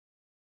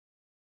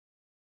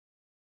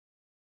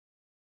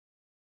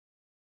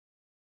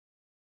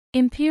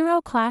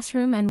Impero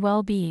Classroom and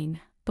Wellbeing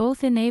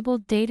both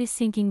enabled data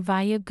syncing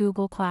via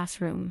Google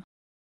Classroom.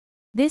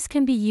 This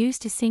can be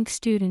used to sync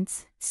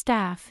students,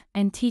 staff,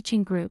 and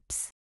teaching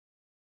groups.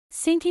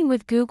 Syncing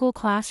with Google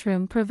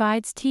Classroom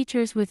provides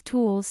teachers with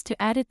tools to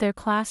edit their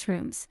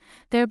classrooms,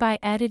 thereby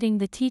editing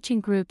the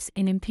teaching groups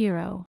in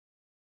Impero.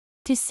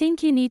 To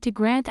sync, you need to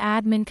grant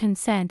admin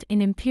consent in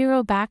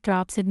Impero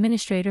Backdrop's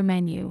administrator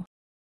menu.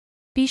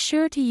 Be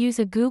sure to use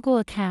a Google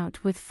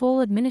account with full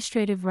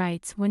administrative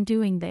rights when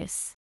doing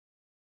this.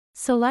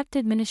 Select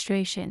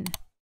Administration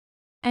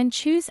and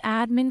choose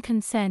Admin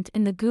Consent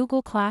in the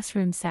Google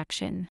Classroom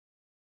section.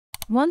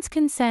 Once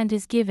consent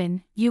is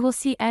given, you will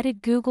see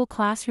Edit Google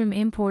Classroom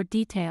Import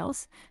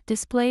Details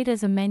displayed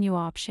as a menu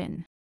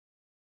option.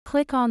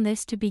 Click on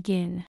this to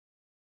begin.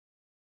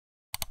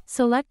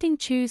 Selecting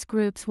Choose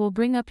Groups will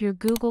bring up your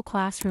Google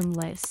Classroom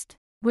list,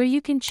 where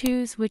you can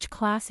choose which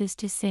classes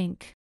to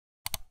sync.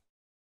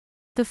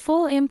 The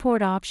full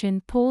import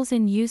option pulls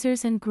in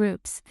users and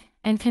groups,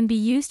 and can be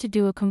used to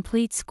do a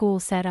complete school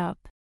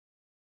setup.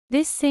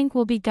 This sync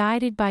will be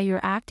guided by your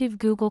active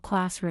Google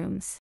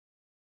Classrooms.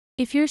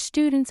 If your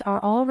students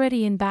are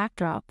already in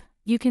Backdrop,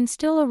 you can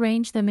still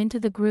arrange them into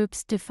the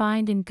groups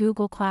defined in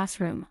Google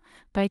Classroom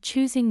by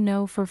choosing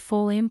No for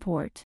full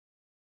import.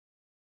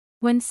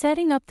 When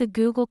setting up the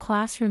Google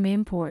Classroom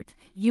import,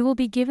 you will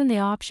be given the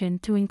option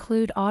to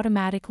include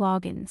automatic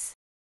logins.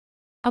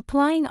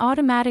 Applying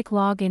automatic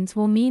logins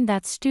will mean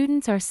that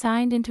students are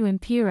signed into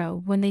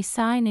Impero when they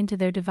sign into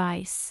their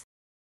device.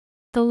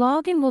 The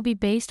login will be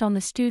based on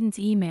the student's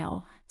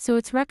email, so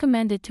it's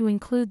recommended to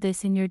include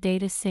this in your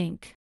data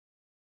sync.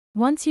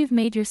 Once you've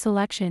made your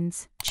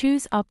selections,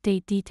 choose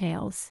Update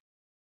Details.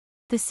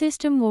 The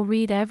system will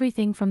read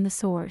everything from the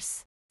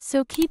source,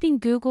 so keeping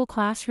Google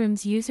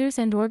Classroom's users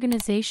and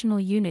organizational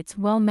units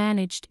well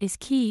managed is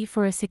key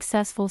for a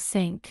successful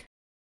sync.